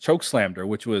Francis choke slammed her,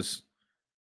 which was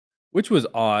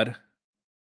odd.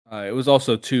 It was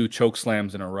also two choke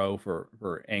slams in a row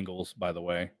for angles, by the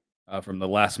way, from the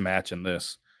last match and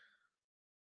this.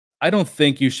 I don't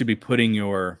think you should be putting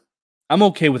your. I'm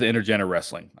okay with intergender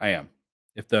wrestling. I am.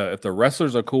 If the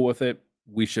wrestlers are cool with it,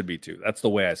 we should be too. That's the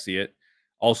way I see it.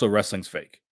 Also, wrestling's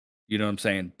fake. You know what I'm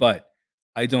saying? But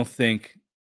I don't think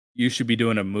you should be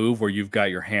doing a move where you've got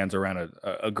your hands around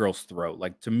a girl's throat.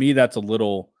 Like to me, that's a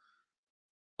little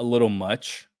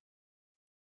much.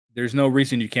 There's no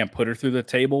reason you can't put her through the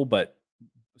table, but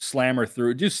slam her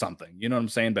through, do something. You know what I'm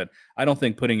saying? But I don't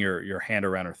think putting your hand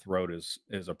around her throat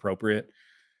is appropriate.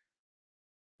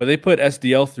 But they put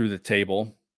SDL through the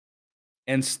table,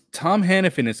 and Tom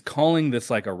Hannafin is calling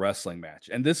this like a wrestling match.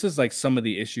 And this is like some of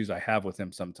the issues I have with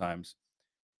him sometimes,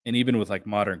 and even with like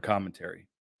modern commentary.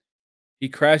 He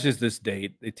crashes this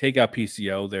date. They take out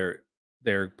PCO.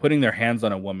 They're putting their hands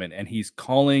on a woman, and he's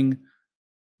calling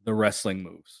the wrestling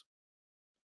moves.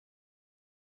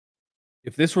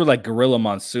 If this were like Gorilla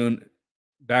Monsoon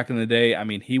back in the day, I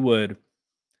mean, he would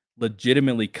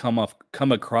legitimately come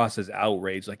across as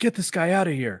outraged, like, "Get this guy out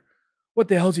of here. What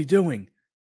the hell's he doing?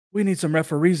 We need some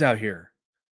referees out here."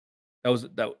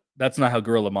 That's not how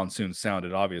Gorilla Monsoon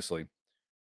sounded, obviously.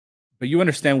 But you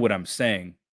understand what I'm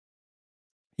saying.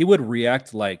 He would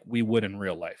react like we would in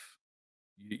real life.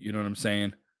 You know what I'm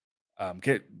saying?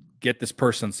 Get this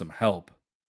person some help.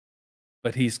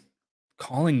 But he's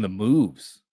calling the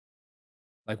moves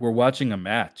like we're watching a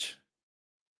match.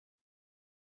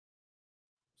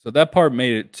 So that part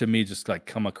made it to me just like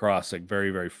come across like very,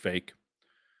 very fake.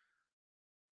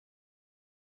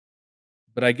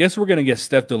 But I guess we're gonna get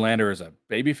Steph DeLander as a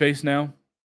babyface now,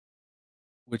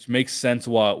 which makes sense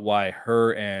why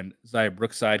her and Zaya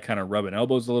Brookside kind of rubbing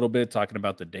elbows a little bit, talking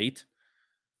about the date.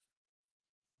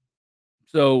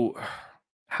 So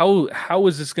how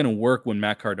is this gonna work when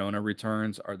Matt Cardona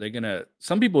returns? Are they gonna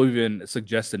some people even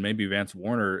suggested maybe Vance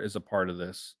Warner is a part of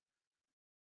this.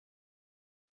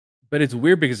 But it's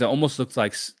weird because it almost looks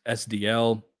like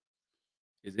SDL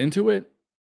is into it.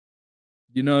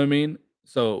 You know what I mean?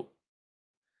 So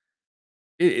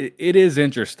it is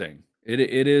interesting. It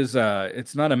is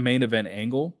it's not a main event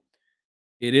angle.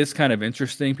 It is kind of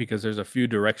interesting because there's a few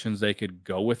directions they could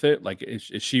go with it. Like, is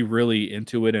she really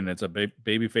into it and it's a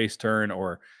babyface turn,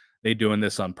 or they doing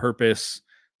this on purpose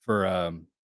for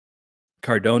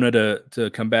Cardona to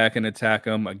come back and attack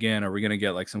him again? Are we gonna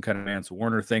get like some kind of Vance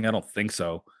Warner thing? I don't think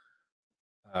so.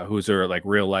 Who's her like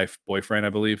real life boyfriend, I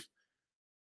believe.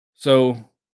 So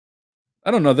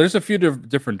I don't know. There's a few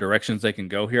different directions they can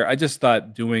go here. I just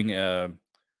thought doing a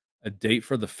date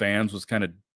for the fans was kind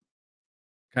of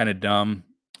dumb.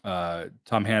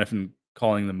 Tom Hannafin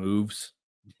calling the moves,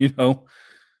 you know,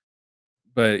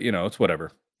 but it's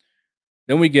whatever.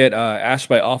 Then we get Ash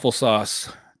by Awful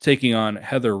Sauce taking on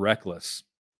Heather Reckless.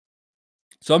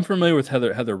 So I'm familiar with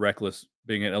Heather Reckless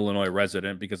being an Illinois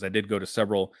resident because I did go to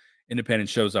several independent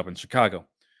shows up in Chicago.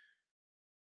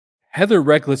 Heather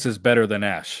Reckless is better than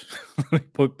Ash.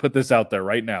 Let me put this out there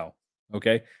right now.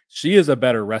 Okay. She is a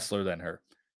better wrestler than her.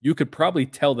 You could probably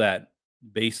tell that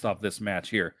based off this match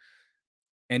here.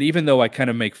 And even though I kind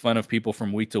of make fun of people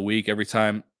from week to week, every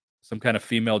time some kind of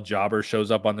female jobber shows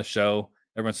up on the show,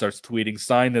 everyone starts tweeting,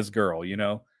 sign this girl.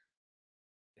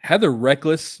 Heather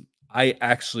Reckless, I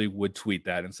actually would tweet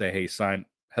that and say, hey, sign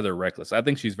Heather Reckless. I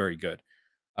think she's very good.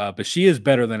 But she is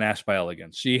better than Ash by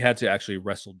Elegance. She had to actually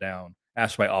wrestle down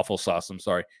Ash by Awful Sauce. I'm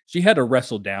sorry. She had to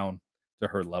wrestle down to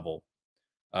her level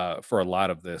for a lot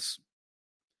of this.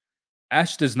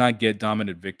 Ash does not get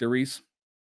dominant victories.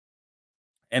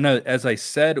 And as I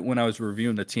said when I was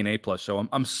reviewing the TNA Plus show,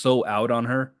 I'm so out on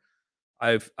her.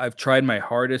 I've tried my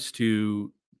hardest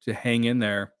to hang in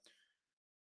there,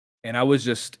 and I was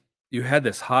just you had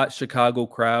this hot Chicago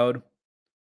crowd,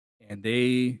 and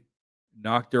they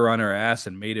knocked her on her ass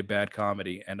and made it bad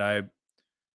comedy. And I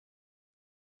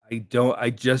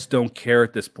just don't care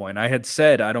at this point. I had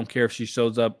said I don't care if she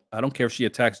shows up. I don't care if she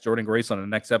attacks Jordan Grace on the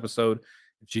next episode.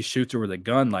 If she shoots her with a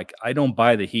gun, like I don't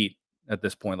buy the heat at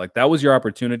this point. Like that was your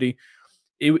opportunity.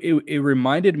 It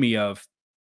reminded me of.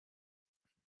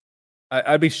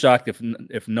 I'd be shocked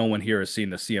if no one here has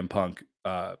seen the CM Punk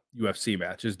UFC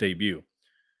match, his debut.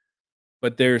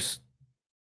 But there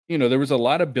was a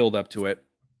lot of build up to it,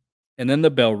 and then the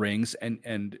bell rings,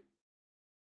 and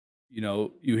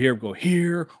you hear him go,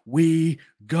 "Here we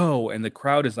go," and the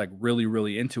crowd is like really,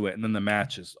 really into it, and then the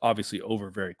match is obviously over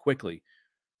very quickly.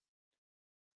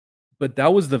 But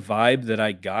that was the vibe that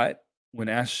I got when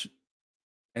Ash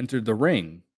entered the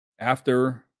ring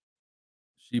after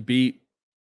she beat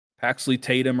Paxley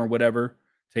Tatum or whatever,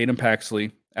 Tatum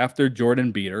Paxley, after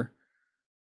Jordan beat her,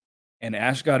 and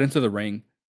Ash got into the ring.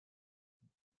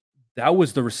 That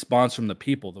was the response from the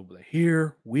people.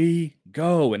 Here we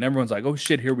go. And everyone's like, oh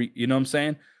shit, here you know what I'm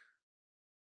saying?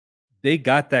 They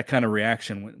got that kind of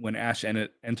reaction when Ash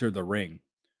entered the ring.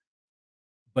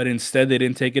 But instead, they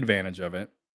didn't take advantage of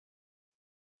it.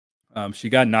 She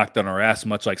got knocked on her ass,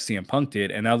 much like CM Punk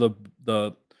did, and now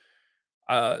the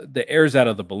air's out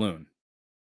of the balloon.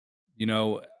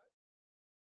 You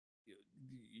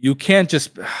can't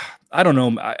just. I don't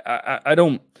know. I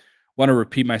don't want to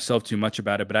repeat myself too much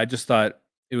about it, but I just thought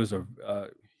it was a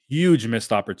huge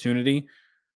missed opportunity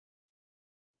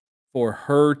for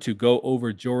her to go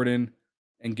over Jordan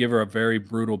and give her a very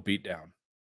brutal beatdown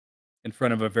in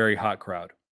front of a very hot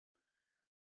crowd.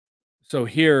 So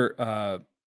here,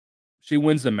 she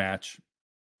wins the match,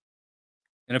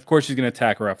 and of course, she's going to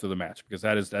attack her after the match because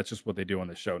that's just what they do on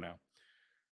the show now.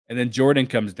 And then Jordan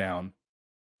comes down,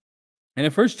 and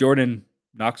at first, Jordan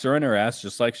knocks her in her ass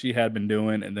just like she had been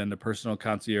doing, and then the personal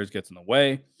concierge gets in the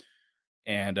way,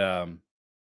 and and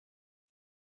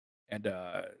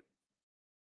sorry,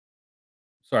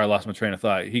 I lost my train of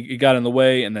thought. He got in the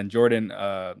way, and then Jordan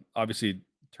obviously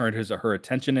turned her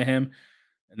attention to him,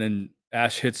 and then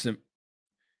Ash hits her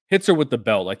with the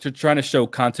belt, like they're trying to show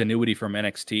continuity from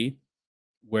NXT,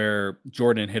 where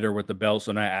Jordan hit her with the belt,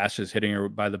 so now Ash is hitting her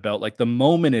by the belt. Like the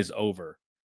moment is over,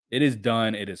 it is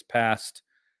done, it is past.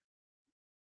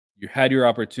 You had your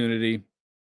opportunity,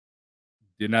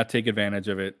 did not take advantage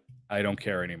of it. I don't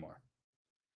care anymore.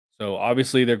 So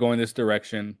obviously they're going this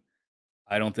direction.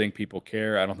 I don't think people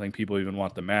care. I don't think people even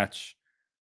want the match.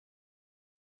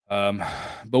 But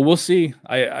we'll see.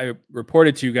 I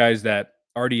reported to you guys that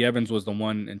Artie Evans was the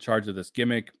one in charge of this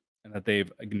gimmick, and that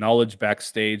they've acknowledged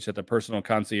backstage that the personal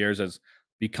concierge has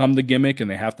become the gimmick, and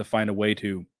they have to find a way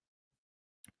to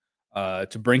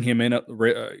bring him in,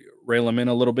 rail him in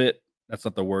a little bit. That's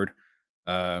not the word.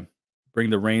 Bring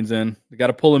the reins in. They got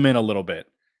to pull him in a little bit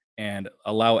and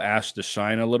allow Ash to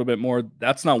shine a little bit more.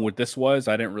 That's not what this was.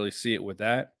 I didn't really see it with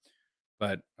that,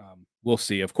 but we'll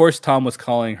see. Of course, Tom was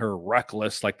calling her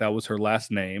Reckless, like that was her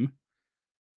last name.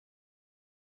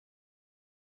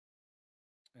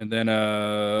 And then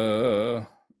I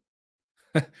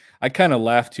kind of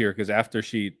laughed here because after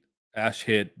Ash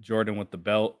hit Jordan with the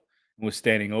belt and was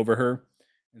standing over her,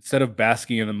 instead of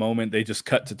basking in the moment, they just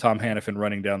cut to Tom Hannafin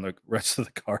running down the rest of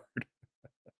the card.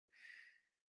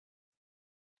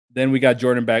 Then we got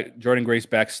Jordan Grace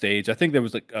backstage. I think there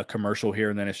was like a commercial here,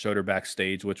 and then it showed her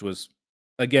backstage, which was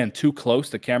again too close.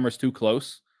 The camera's too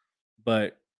close,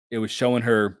 but it was showing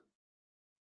her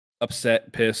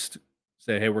upset, pissed,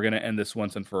 say, "Hey, we're gonna end this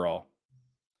once and for all."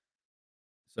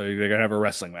 So you're gonna have a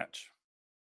wrestling match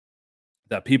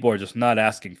that people are just not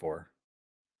asking for.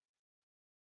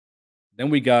 Then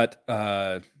we got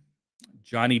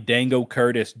Johnny Dango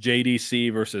Curtis, JDC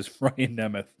versus Ryan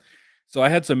Nemeth. So I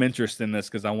had some interest in this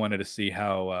because I wanted to see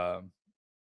how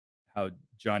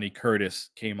Johnny Curtis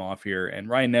came off here, and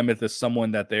Ryan Nemeth is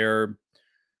someone that they're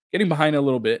getting behind a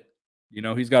little bit. You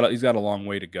know, he's got a long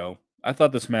way to go. I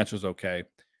thought this match was okay.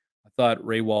 I thought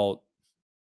Ray Walt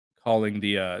calling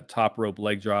the top rope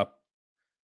leg drop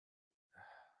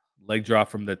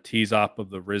from the tease up of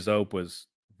the Rizzo was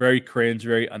very cringe,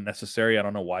 very unnecessary. I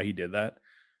don't know why he did that.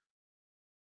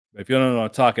 But if you don't know what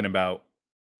I'm talking about,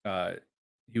 uh,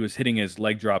 he was hitting his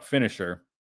leg drop finisher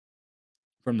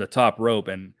from the top rope,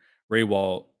 and Ray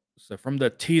Wall so from the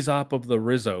tease up of the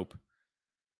Rizzo.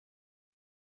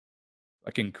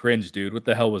 Fucking cringe, dude. What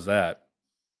the hell was that?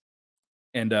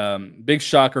 And big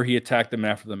shocker, he attacked him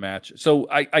after the match. So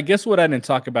I guess what I didn't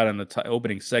talk about in the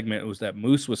opening segment was that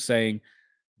Moose was saying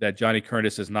that Johnny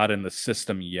Curtis is not in the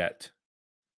system yet.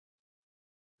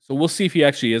 So we'll see if he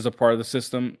actually is a part of the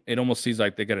system. It almost seems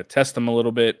like they got to test him a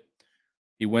little bit.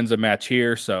 He wins a match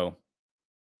here, so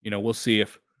we'll see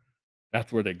if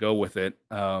that's where they go with it.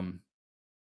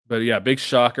 But yeah, big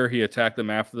shocker. He attacked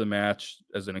them after the match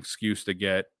as an excuse to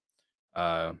get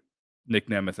uh, Nick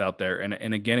Nemeth out there,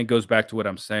 and again, it goes back to what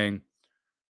I'm saying: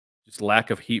 just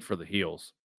lack of heat for the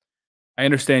heels. I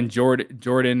understand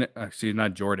Jordan, excuse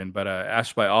not Jordan, but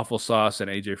Ash by Awful Sauce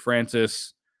and AJ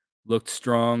Francis looked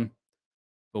strong,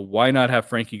 but why not have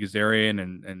Frankie Kazarian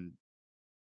and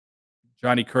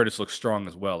Johnny Curtis look strong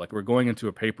as well? Like we're going into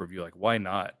a pay per view, like why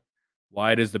not?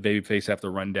 Why does the babyface have to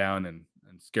run down and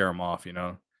scare him off?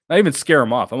 Not even scare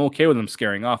him off. I'm okay with him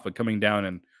scaring off, but coming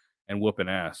down and whooping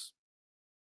ass.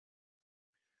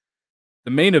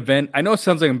 The main event, I know it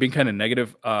sounds like I'm being kind of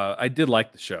negative. I did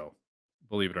like the show,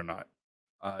 believe it or not.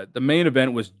 The main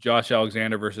event was Josh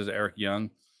Alexander versus Eric Young.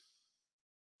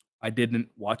 I didn't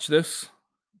watch this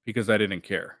because I didn't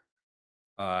care.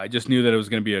 I just knew that it was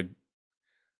going to be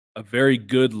a very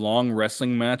good long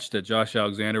wrestling match that Josh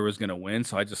Alexander was going to win,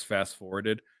 so I just fast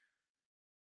forwarded.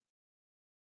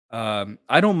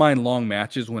 I don't mind long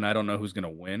matches when I don't know who's going to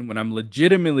win. When I'm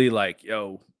legitimately like,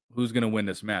 yo, who's going to win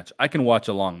this match? I can watch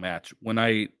a long match. When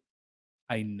I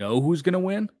know who's going to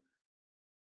win,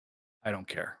 I don't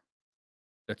care.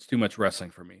 That's too much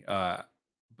wrestling for me.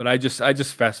 But I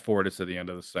just fast forwarded to the end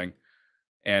of this thing,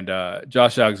 and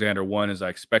Josh Alexander won as I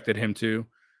expected him to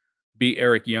beat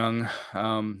Eric Young.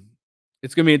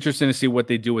 It's gonna be interesting to see what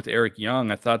they do with Eric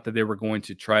Young. I thought that they were going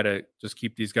to try to just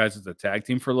keep these guys as a tag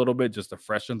team for a little bit, just to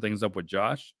freshen things up with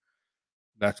Josh.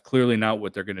 That's clearly not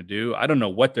what they're gonna do. I don't know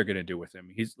what they're gonna do with him.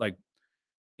 He's like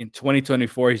in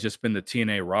 2024, he's just been the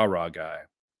TNA rah rah guy.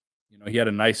 He had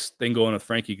a nice thing going with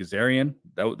Frankie Kazarian.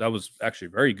 That was actually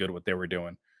very good what they were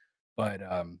doing. But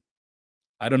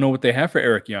I don't know what they have for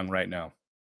Eric Young right now.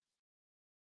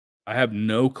 I have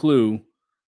no clue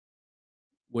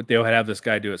what they would have this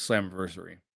guy do at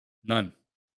Slammiversary. None.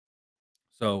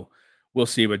 So we'll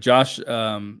see. But Josh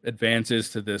advances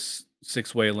to this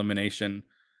six-way elimination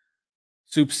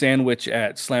soup sandwich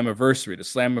at Slammiversary, the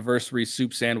Slammiversary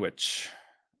soup sandwich.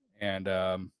 And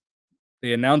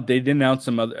they did announce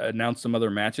some other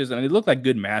matches, and they look like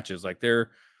good matches. Like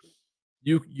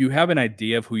you have an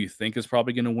idea of who you think is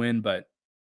probably going to win, but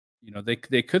they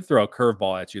could throw a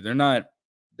curveball at you.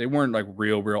 They weren't like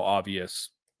real obvious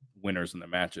winners in the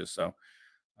matches. So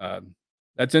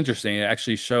that's interesting. It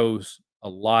actually shows a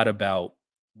lot about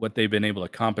what they've been able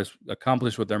to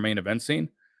accomplish with their main event scene,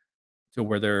 to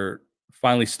where they're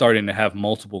finally starting to have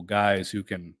multiple guys who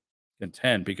can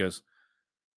contend. Because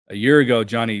a year ago,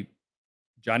 Johnny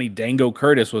Dango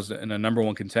Curtis was in a number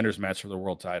one contenders match for the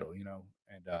world title,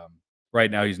 and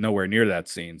right now he's nowhere near that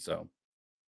scene. So,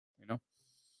 you know,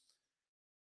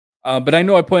 but I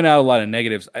know I pointed out a lot of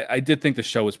negatives. I did think the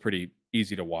show was pretty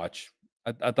easy to watch.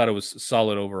 I thought it was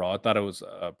solid overall. I thought it was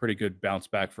a pretty good bounce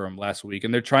back from last week,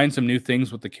 and they're trying some new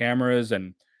things with the cameras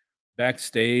and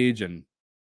backstage. And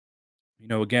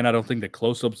again, I don't think the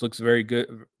close-ups looks very good.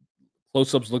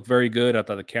 Close-ups look very good. I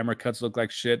thought the camera cuts look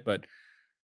like shit, but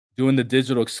doing the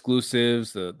digital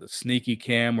exclusives, the sneaky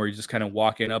cam where you're just kind of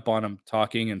walking up on them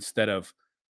talking instead of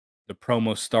the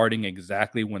promo starting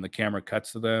exactly when the camera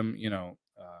cuts to them.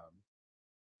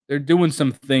 They're doing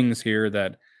some things here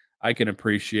that I can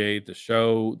appreciate. The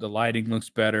show, the lighting looks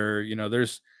better.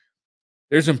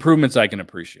 There's improvements I can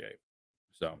appreciate.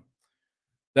 So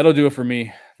that'll do it for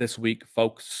me this week,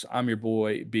 folks. I'm your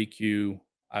boy BQ.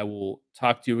 I will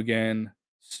talk to you again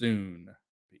soon.